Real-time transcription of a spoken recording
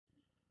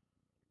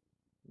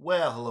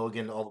Well, hello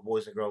again to all the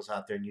boys and girls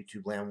out there in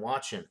YouTube land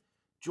watching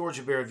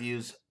Georgia Beer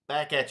Reviews.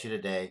 Back at you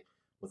today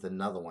with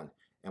another one.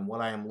 And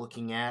what I am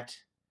looking at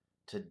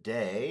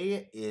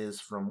today is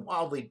from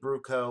Wild Leap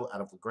Brew Co. out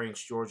of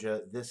LaGrange,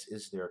 Georgia. This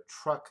is their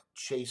Truck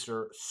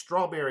Chaser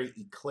Strawberry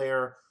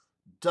Eclair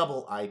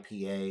Double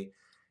IPA.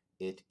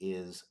 It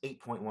is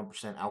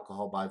 8.1%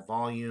 alcohol by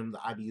volume. The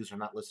IBUs are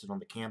not listed on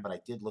the can, but I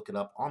did look it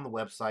up on the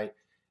website,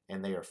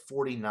 and they are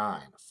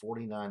 49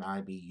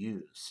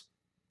 IBUs.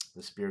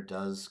 This beer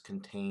does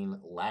contain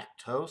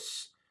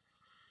lactose.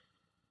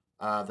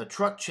 The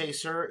Truck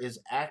Chaser is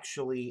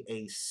actually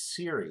a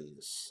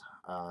series.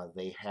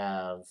 They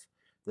have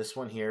this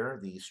one here,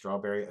 the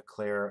Strawberry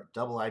Eclair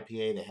Double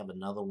IPA. They have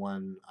another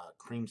one,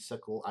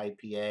 Creamsicle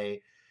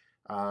IPA.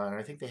 And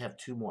I think they have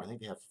two more. I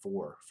think they have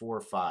four or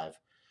five.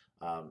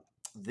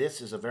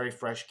 This is a very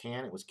fresh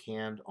can. It was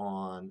canned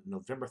on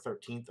November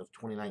 13th of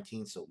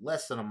 2019, so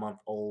less than a month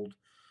old.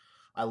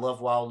 I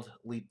love Wild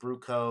Leap Brew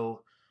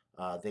Co.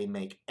 They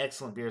make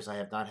excellent beers. I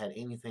have not had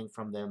anything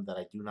from them that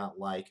I do not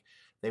like.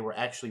 They were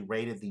actually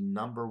rated the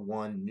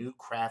 #1 new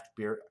craft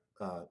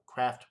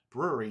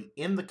brewery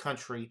in the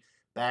country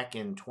back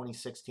in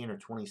 2016 or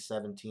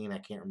 2017. I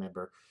can't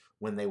remember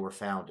when they were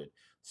founded.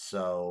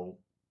 So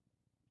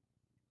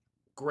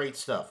great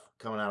stuff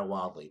coming out of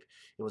Wild Leap.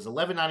 It was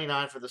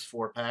 $11.99 for this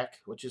 4-pack,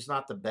 which is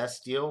not the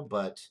best deal,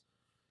 but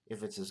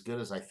if it's as good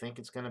as I think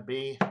it's going to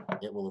be,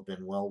 it will have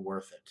been well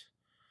worth it.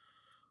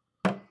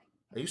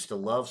 I used to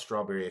love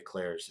strawberry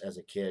eclairs as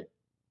a kid.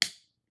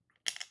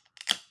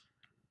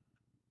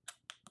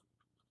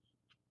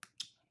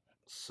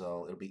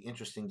 So it'll be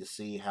interesting to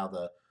see how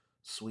the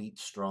sweet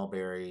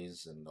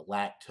strawberries and the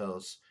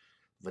lactose,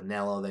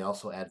 vanilla, they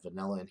also add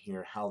vanilla in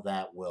here, how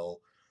that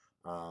will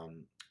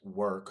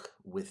work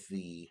with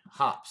the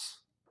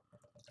hops.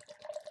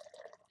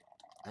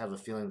 I have a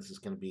feeling this is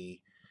going to be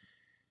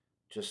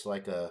just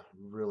like a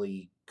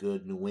really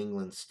good New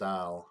England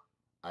style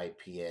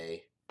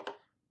IPA.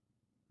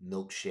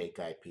 Milkshake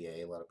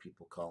IPA, a lot of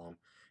people call them.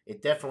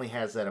 It definitely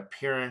has that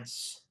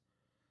appearance,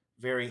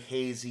 very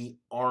hazy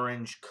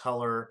orange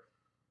color,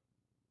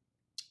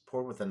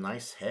 poured with a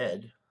nice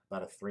head,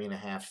 about a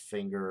 3.5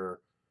 finger,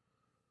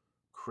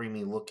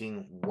 creamy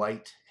looking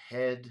white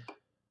head.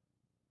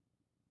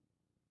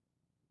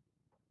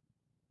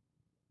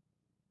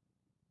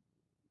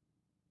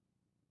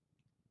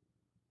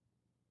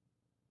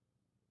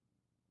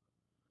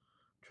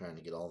 Trying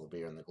to get all the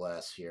beer in the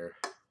glass here.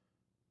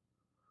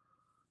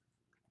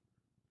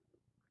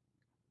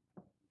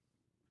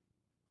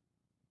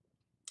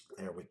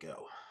 There we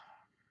go.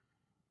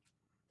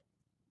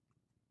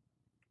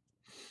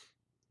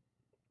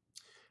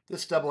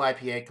 This double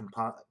IPA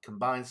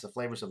combines the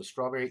flavors of a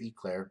strawberry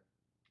eclair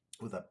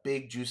with a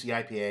big juicy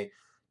IPA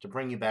to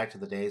bring you back to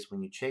the days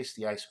when you chased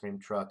the ice cream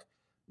truck,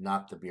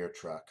 not the beer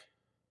truck.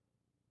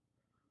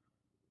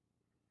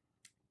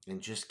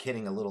 And just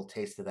getting a little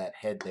taste of that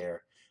head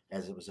there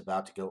as it was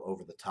about to go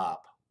over the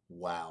top.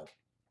 Wow.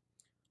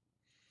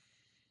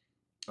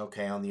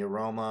 Okay, on the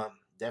aroma,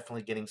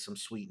 definitely getting some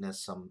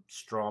sweetness, some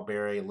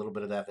strawberry, a little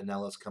bit of that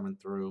vanilla is coming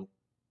through.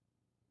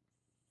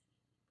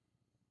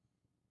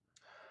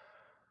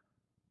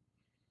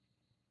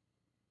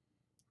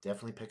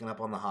 Definitely picking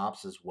up on the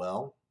hops as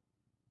well.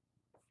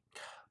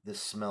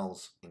 This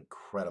smells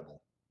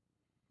incredible.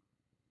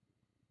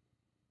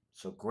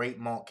 So great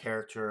malt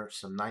character,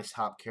 some nice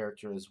hop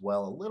character as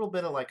well. A little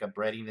bit of like a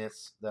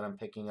breadiness that I'm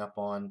picking up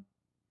on.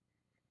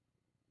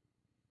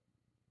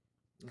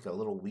 Like a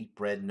little wheat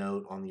bread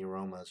note on the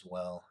aroma as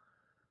well.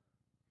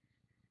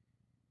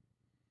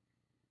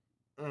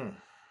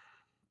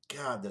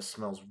 God, this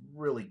smells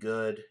really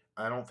good.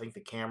 I don't think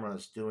the camera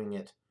is doing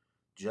it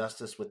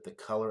justice with the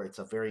color. It's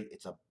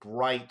a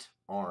bright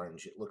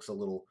orange. It looks a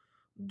little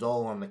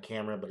dull on the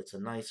camera, but it's a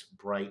nice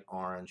bright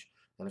orange.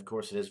 And of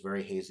course it is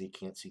very hazy. You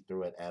can't see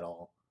through it at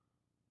all.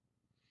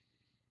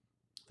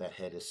 That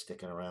head is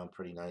sticking around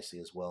pretty nicely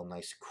as well.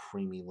 Nice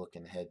creamy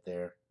looking head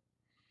there.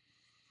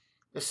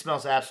 This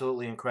smells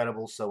absolutely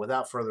incredible. So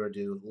without further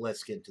ado,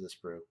 let's get into this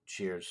brew.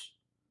 Cheers.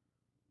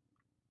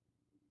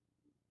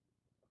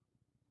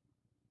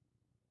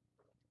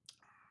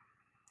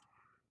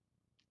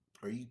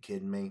 Are you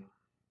kidding me?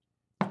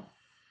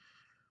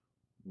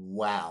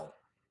 Wow.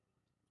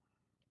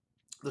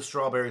 The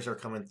strawberries are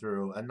coming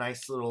through. A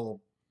nice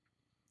little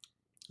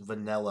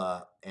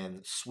vanilla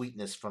and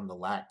sweetness from the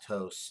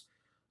lactose.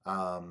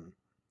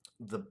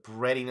 The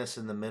breadiness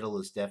in the middle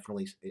is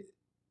definitely,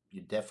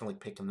 you're definitely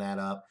picking that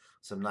up.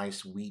 Some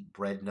nice wheat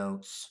bread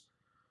notes.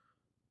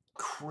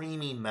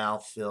 Creamy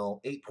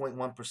mouthfeel.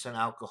 8.1%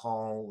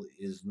 alcohol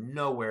is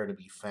nowhere to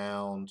be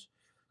found.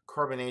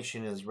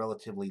 Carbonation is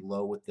relatively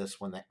low with this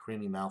one. That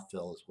creamy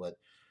mouthfeel is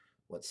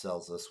what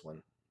sells this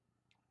one.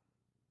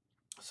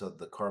 So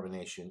the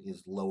carbonation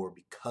is lower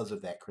because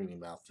of that creamy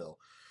mouthfeel.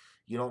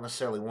 You don't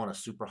necessarily want a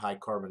super high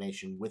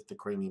carbonation with the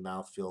creamy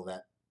mouthfeel.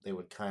 That they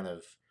would kind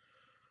of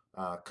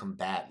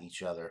combat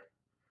each other,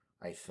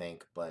 I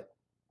think. But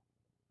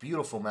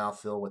beautiful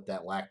mouthfeel with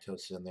that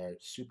lactose in there.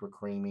 Super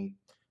creamy.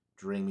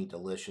 dreamy,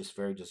 delicious,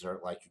 very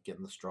dessert-like. You're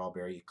getting the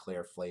strawberry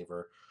eclair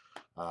flavor.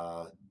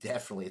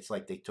 Definitely, it's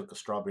like they took a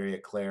strawberry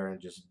eclair and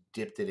just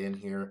dipped it in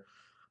here.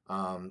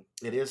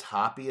 It is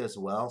hoppy as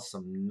well.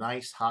 Some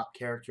nice hop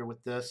character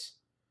with this,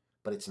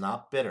 but it's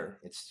not bitter.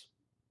 It's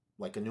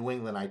like a New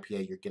England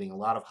IPA. You're getting a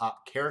lot of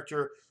hop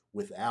character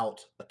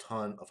without a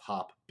ton of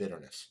hop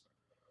bitterness.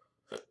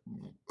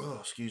 Oh,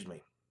 excuse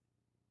me.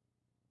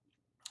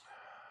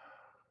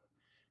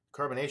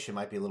 Carbonation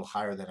might be a little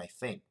higher than I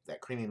think. That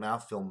creamy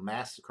mouthfeel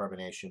masks the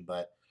carbonation,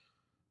 but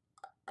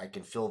I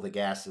can feel the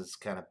gases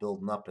kind of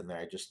building up in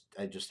there.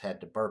 I just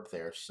had to burp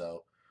there,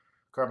 so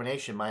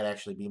carbonation might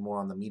actually be more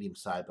on the medium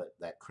side, but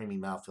that creamy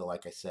mouthfeel,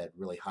 like I said,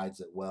 really hides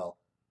it well.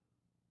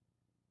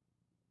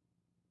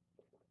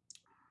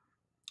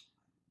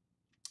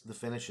 The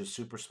finish is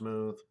super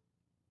smooth,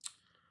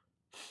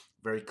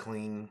 very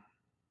clean,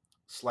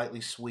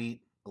 slightly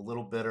sweet, a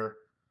little bitter,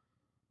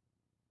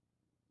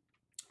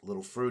 a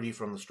little fruity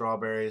from the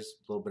strawberries,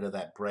 a little bit of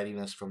that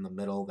breadiness from the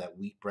middle. That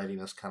wheat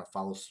breadiness kind of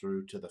follows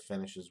through to the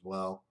finish as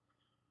well.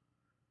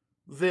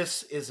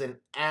 This is an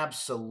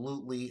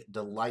absolutely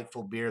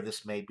delightful beer.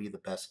 This may be the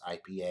best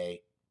IPA,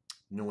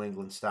 New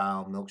England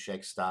style,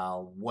 milkshake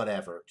style,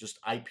 whatever. Just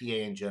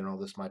IPA in general,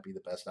 this might be the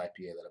best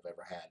IPA that I've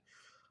ever had.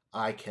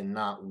 I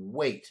cannot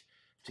wait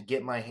to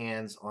get my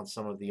hands on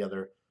some of the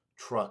other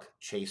Truck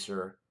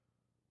Chaser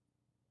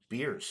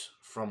beers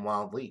from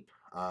Wild Leap.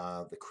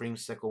 The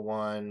creamsicle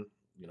one,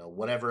 you know,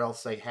 whatever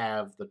else they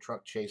have, the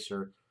Truck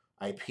Chaser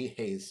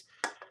IPAs.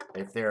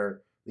 If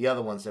they're the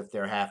other ones, if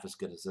they're half as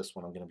good as this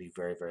one, I'm going to be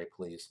very, very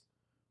pleased.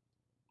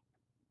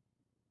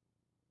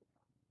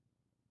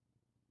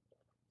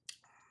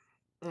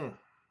 Mm.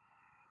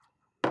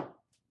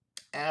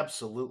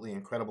 Absolutely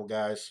incredible,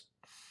 guys.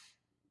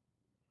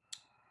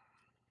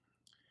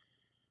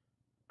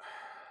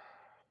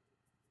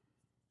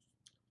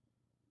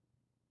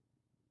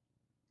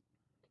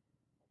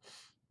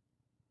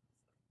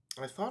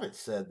 I thought it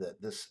said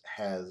that this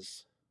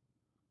has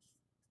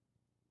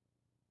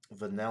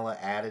vanilla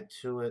added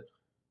to it,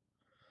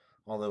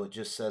 although it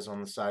just says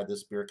on the side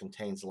this beer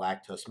contains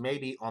lactose.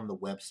 Maybe on the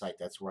website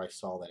that's where I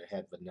saw that it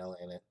had vanilla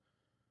in it.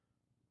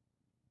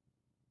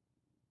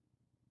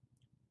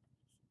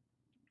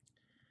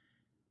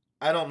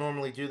 I don't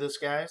normally do this,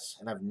 guys,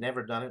 and I've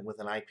never done it with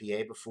an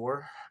IPA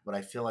before, but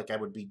I feel like I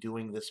would be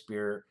doing this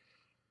beer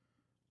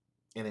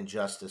an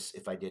injustice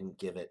if I didn't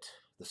give it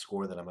the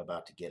score that I'm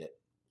about to give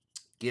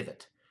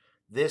it.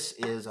 This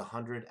is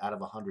 100 out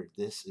of 100.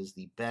 This is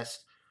the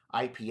best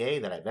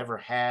IPA that I've ever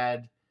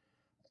had.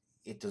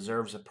 It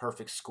deserves a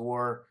perfect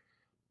score.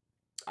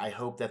 I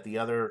hope that the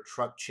other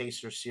Truck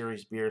Chaser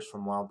series beers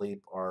from Wild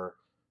Leap are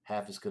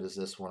half as good as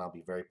this one. I'll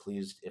be very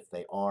pleased if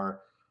they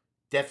are.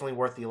 Definitely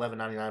worth the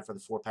 $11.99 for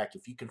the 4-pack.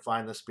 If you can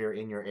find this beer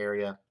in your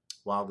area,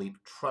 Wild Leap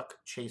Truck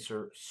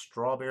Chaser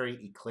Strawberry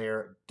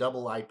Eclair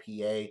Double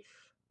IPA.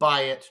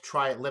 Buy it,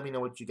 try it. Let me know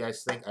what you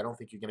guys think. I don't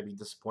think you're going to be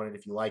disappointed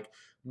if you like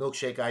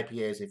milkshake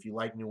IPAs, if you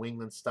like New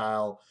England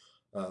style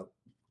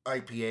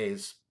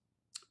IPAs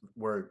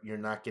where you're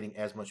not getting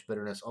as much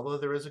bitterness. Although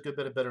there is a good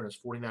bit of bitterness.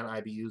 49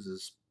 IBUs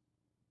is,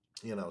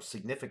 you know,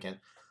 significant,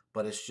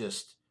 but it's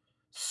just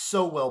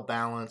so well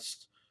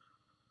balanced.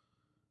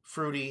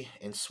 Fruity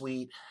and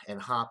sweet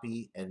and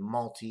hoppy and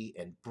malty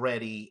and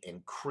bready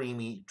and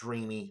creamy,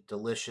 dreamy,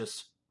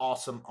 delicious,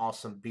 awesome,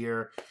 awesome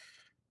beer.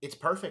 It's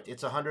perfect.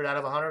 It's 100 out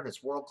of 100.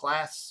 It's world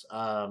class.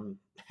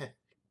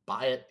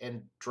 Buy it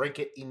and drink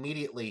it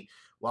immediately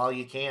while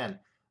you can.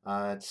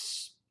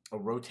 It's a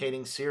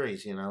rotating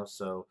series, you know,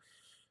 so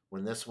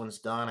when this one's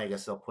done, I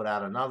guess they'll put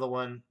out another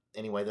one.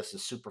 Anyway, this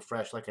is super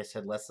fresh. Like I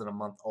said, less than a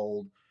month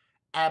old.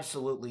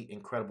 Absolutely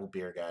incredible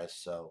beer, guys.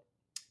 So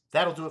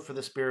that'll do it for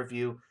this beer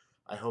review.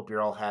 I hope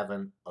you're all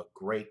having a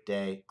great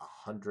day.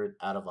 100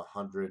 out of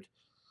 100.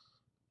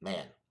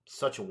 Man,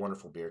 such a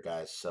wonderful beer,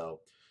 guys.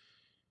 So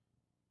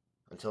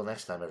until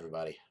next time,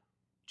 everybody.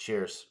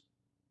 Cheers.